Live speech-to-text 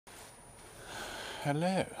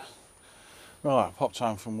Hello. Right, I popped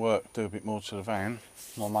home from work, do a bit more to the van.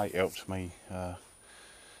 My mate helped me the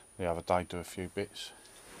other day do a few bits.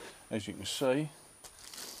 As you can see,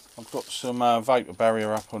 I've got some vapour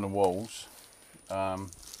barrier up on the walls,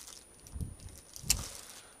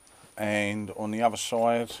 and on the other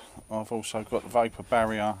side I've also got the vapour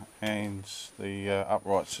barrier and the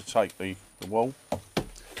uprights to take the wall.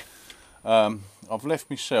 I've left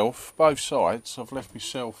myself, both sides, I've left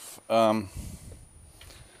myself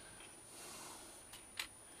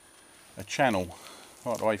a channel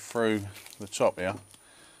right the way through the top here.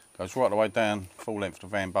 Goes right the way down full length of the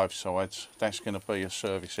van, both sides. That's going to be a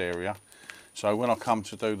service area. So when I come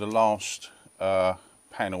to do the last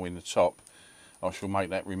panel in the top, I shall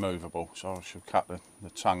make that removable. So I shall cut the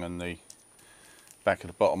tongue and the back of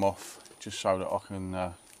the bottom off, just so that I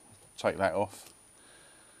can take that off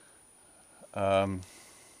and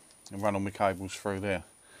run all my cables through there.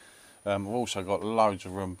 I've also got loads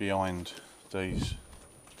of room behind these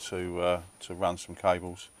to run some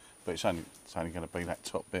cables, but it's only going to be that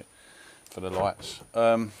top bit for the lights.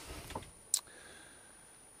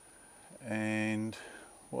 And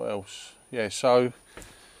what else? Yeah, so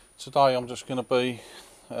today I'm just going to be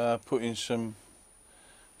putting some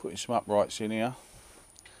uprights in here,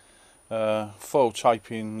 foil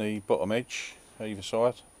taping the bottom edge either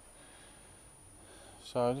side.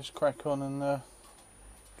 So let's crack on and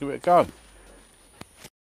give it a go.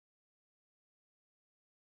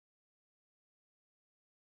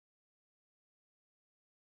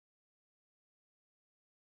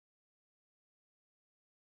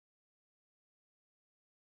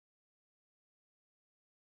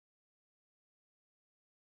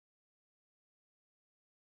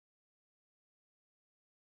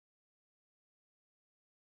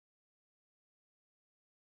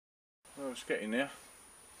 Well, it's getting there,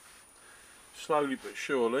 slowly but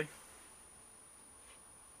surely.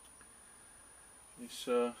 This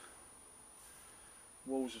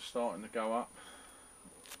walls are starting to go up.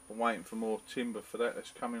 I'm waiting for more timber for that.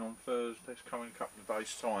 That's coming on Thursday. That's coming in a couple of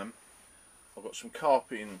days' time. I've got some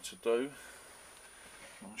carpeting to do.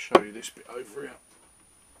 I'll show you this bit over here.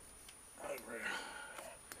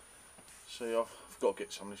 See, I've got to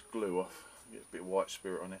get some of this glue off. Get a bit of white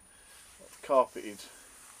spirit on it. I've carpeted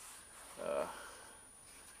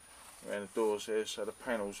around the doors there, so the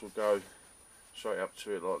panels will go straight up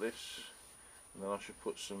to it like this, and then I should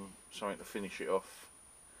put something to finish it off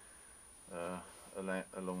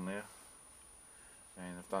along there,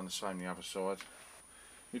 and I've done the same the other side.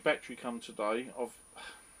 My battery come today. I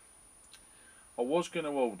was going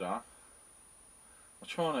to order. I'm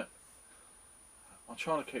trying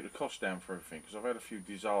to keep the cost down for everything, because I've had a few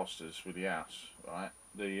disasters with the house, right?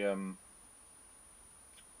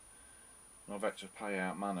 I've had to pay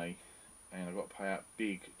out money, and I've got to pay out a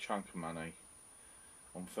big chunk of money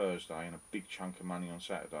on Thursday and a big chunk of money on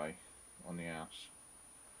Saturday on the house,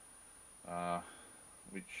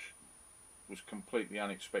 which was completely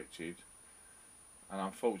unexpected, and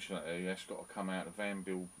unfortunately that's got to come out of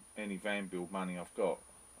any van build money I've got.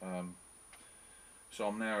 So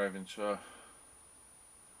I'm now having to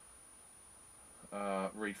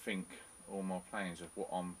rethink all my plans of what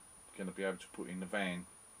I'm going to be able to put in the van.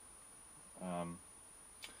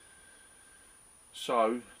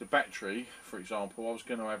 So the battery, for example, I was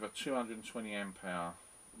going to have a 220 amp hour,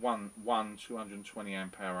 one 220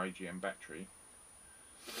 amp hour AGM battery,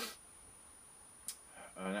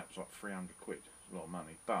 and that was like 300 quid. It's a lot of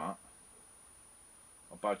money, but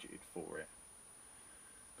I budgeted for it.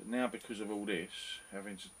 But now, because of all this,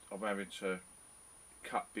 I'm having to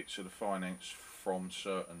cut bits of the finance from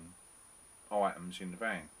certain items in the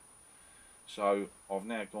van. So I've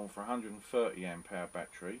now gone for a 130 amp hour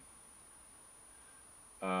battery,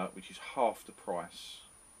 which is half the price.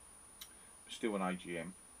 Still an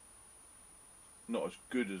AGM. Not as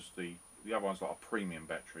good as the other one's like a premium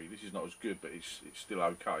battery. This is not as good, but it's still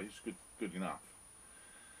okay. It's good enough.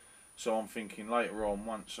 So I'm thinking later on,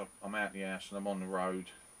 once I'm out the house and I'm on the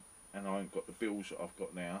road, and I ain't got the bills that I've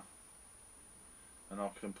got now, and I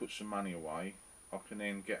can put some money away, I can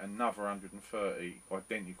then get another 130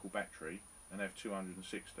 identical battery and have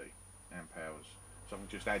 260 amp hours. So I can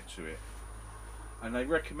just add to it. And they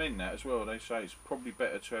recommend that as well. They say it's probably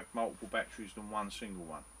better to have multiple batteries than one single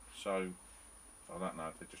one. So I don't know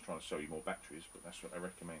if they're just trying to sell you more batteries, but that's what they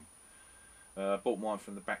recommend. Bought mine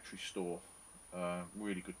from the battery store.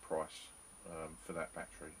 Really good price for that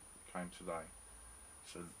battery. It came today.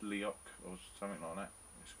 So Leok or something like that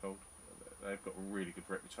it's called. They've got a really good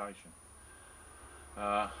reputation.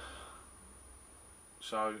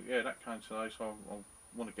 So yeah, that came today, so I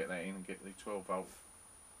want to get that in and get the 12 volt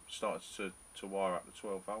started to wire up the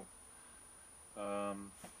 12 volt.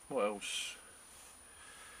 What else?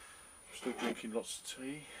 Still drinking lots of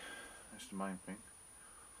tea. That's the main thing.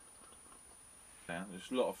 Now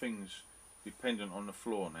there's a lot of things dependent on the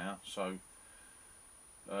floor now, so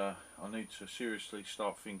I need to seriously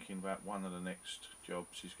start thinking about one of the next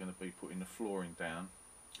jobs is going to be putting the flooring down.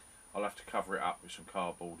 I'll have to cover it up with some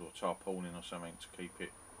cardboard or tarpaulin or something to keep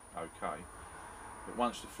it okay. But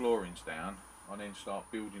once the flooring's down, I then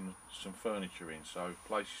start building some furniture in, so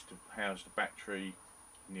places to house the battery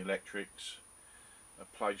and the electrics, a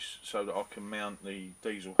place so that I can mount the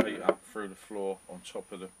diesel heat up through the floor on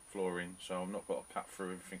top of the flooring, so I'm not got to cut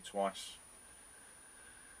through everything twice.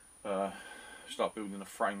 Start building a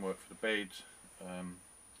framework for the bed,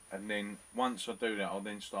 and then once I do that, I'll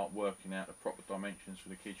then start working out the proper dimensions for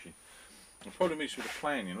the kitchen. The problem is with the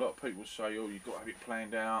planning, a lot of people say, oh, you've got to have it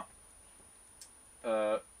planned out,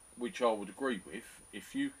 which I would agree with.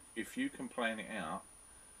 If you can plan it out,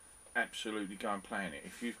 absolutely go and plan it.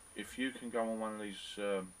 If you can go on one of these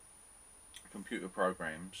computer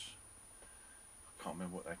programs, I can't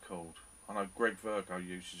remember what they're called. I know Greg Virgo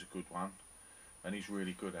uses a good one, and he's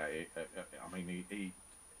really good at it. I mean, he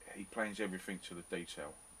plans everything to the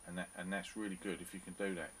detail, and that's really good if you can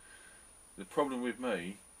do that. The problem with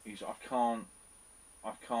me is I can't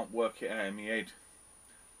work it out in my head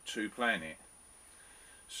to plan it.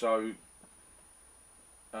 So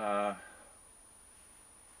I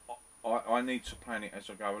need to plan it as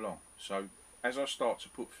I go along. So as I start to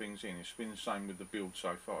put things in, it's been the same with the build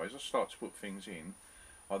so far. As I start to put things in,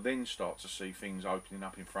 I then start to see things opening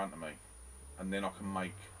up in front of me, and then I can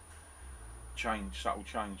make subtle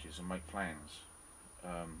changes and make plans.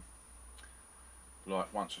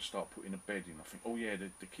 Like once I start putting a bed in, I think, oh yeah,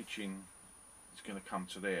 the kitchen is going to come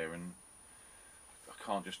to there, and I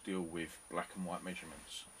can't just deal with black and white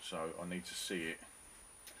measurements, so I need to see it.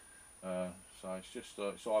 So it's just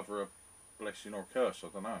it's either a blessing or a curse, I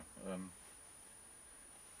don't know.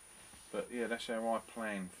 But yeah, that's how I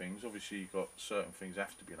plan things. Obviously you've got certain things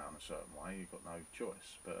have to be done a certain way, you've got no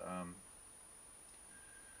choice, but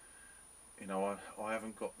you know, I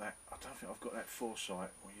haven't got that, I don't think I've got that foresight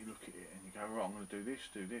where you look at it and you go, right, I'm going to do this,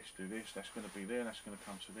 do this, do this, that's going to be there, that's going to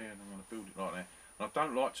come to there, and I'm going to build it like that. And I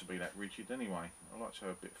don't like to be that rigid anyway. I like to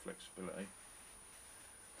have a bit of flexibility.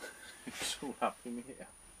 It's all up in here.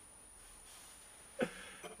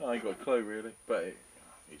 I ain't got a clue really, but it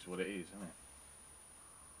is what it is, isn't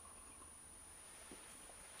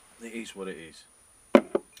it? It is what it is.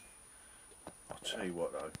 I'll tell you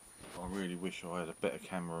what though, I really wish I had a better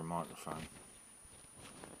camera and microphone.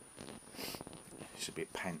 It's a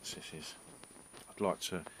bit pants, this is. I'd like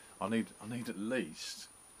to, I need at least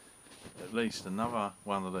another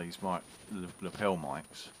one of these lapel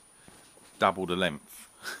mics, double the length,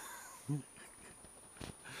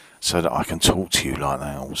 so that I can talk to you like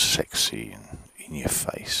that, all sexy and in your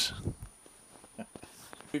face.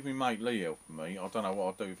 With my mate Lee helping me, I don't know what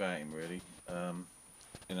I'd do without him really.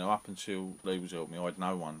 You know, up until Lee was helping me, I had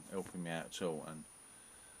no one helping me out at all, and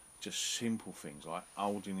just simple things like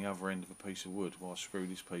holding the other end of a piece of wood while I screw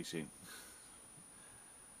this piece in.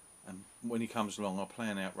 And when he comes along, I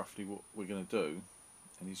plan out roughly what we're going to do,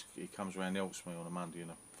 and he comes around and helps me on a Monday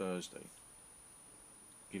and a Thursday.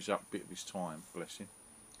 Gives up a bit of his time, bless him.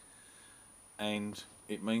 And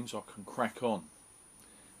it means I can crack on,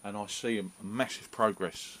 and I see a massive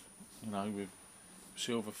progress, you know, with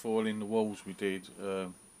silver foil in the walls we did,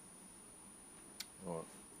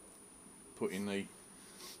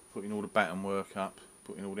 putting all the batten work up,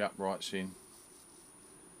 putting all the uprights in,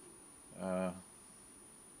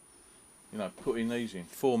 you know, putting these in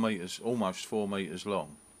 4 metres, almost 4 metres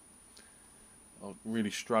long. I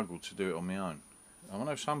really struggled to do it on my own. I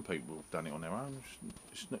know some people have done it on their own.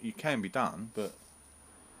 It's not, you can be done, but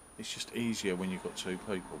it's just easier when you've got two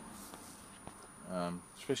people.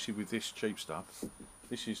 Especially with this cheap stuff.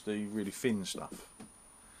 This is the really thin stuff.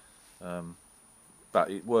 But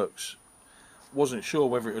it works. Wasn't sure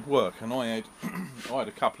whether it would work, and I had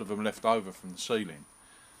a couple of them left over from the ceiling.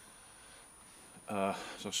 So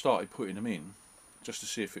I started putting them in just to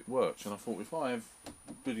see if it works, and I thought if I have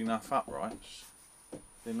good enough uprights,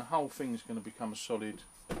 then the whole thing's going to become a solid.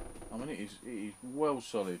 I mean, it is well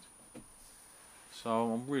solid.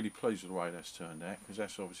 So I'm really pleased with the way that's turned out, because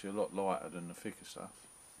that's obviously a lot lighter than the thicker stuff.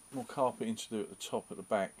 More carpeting to do at the top, at the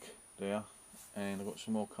back there, and I've got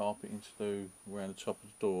some more carpeting to do around the top of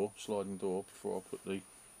the door, sliding door, before I put the.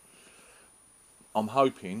 I'm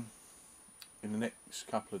hoping in the next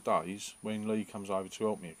couple of days, when Lee comes over to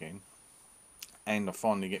help me again, and I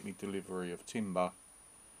finally get me delivery of timber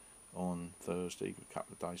on Thursday, a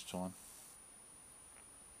couple of days time,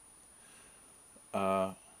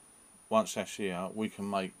 once that's here, we can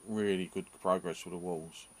make really good progress with the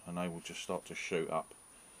walls, and they will just start to shoot up.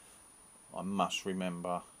 I must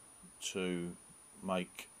remember to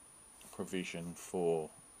make provision for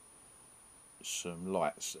some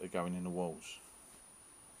lights that are going in the walls,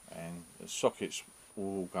 and the sockets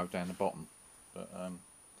will all go down the bottom, but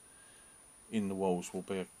in the walls will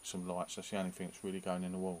be some lights. That's the only thing that's really going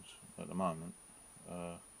in the walls at the moment.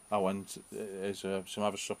 Oh, and there's some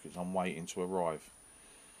other sockets I'm waiting to arrive.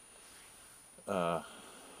 A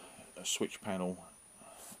switch panel,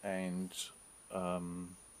 and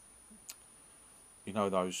you know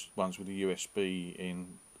those ones with the USB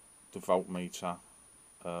in the voltmeter.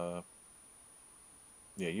 Yeah,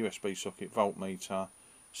 USB socket, voltmeter,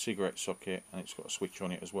 cigarette socket, and it's got a switch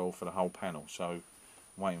on it as well for the whole panel. So I'm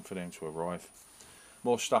waiting for them to arrive.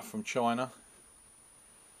 More stuff from China.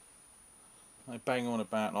 They bang on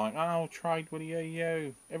about like, oh, trade with the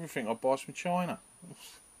EU. Everything I buy is from China.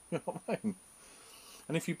 You know what I mean?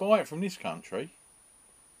 And if you buy it from this country,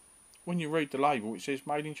 when you read the label, it says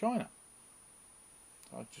made in China.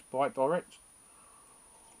 So just buy it direct.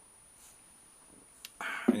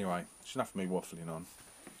 Anyway, it's enough of me waffling on.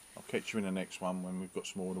 I'll catch you in the next one when we've got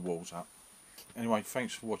some more of the walls up. Anyway,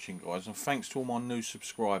 thanks for watching, guys, and thanks to all my new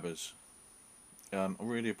subscribers. I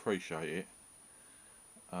really appreciate it.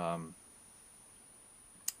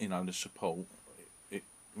 You know, the support, it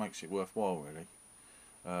makes it worthwhile, really.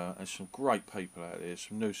 There's some great people out there,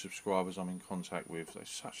 some new subscribers I'm in contact with. They're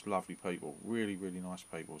such lovely people, really, really nice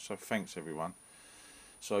people. So thanks, everyone.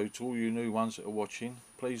 So to all you new ones that are watching,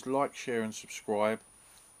 please like, share and subscribe.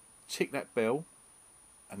 Tick that bell,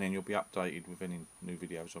 and then you'll be updated with any new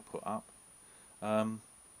videos I put up. And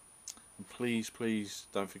please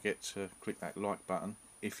don't forget to click that like button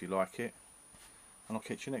if you like it, and I'll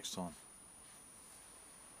catch you next time.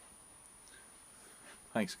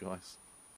 Thanks, guys.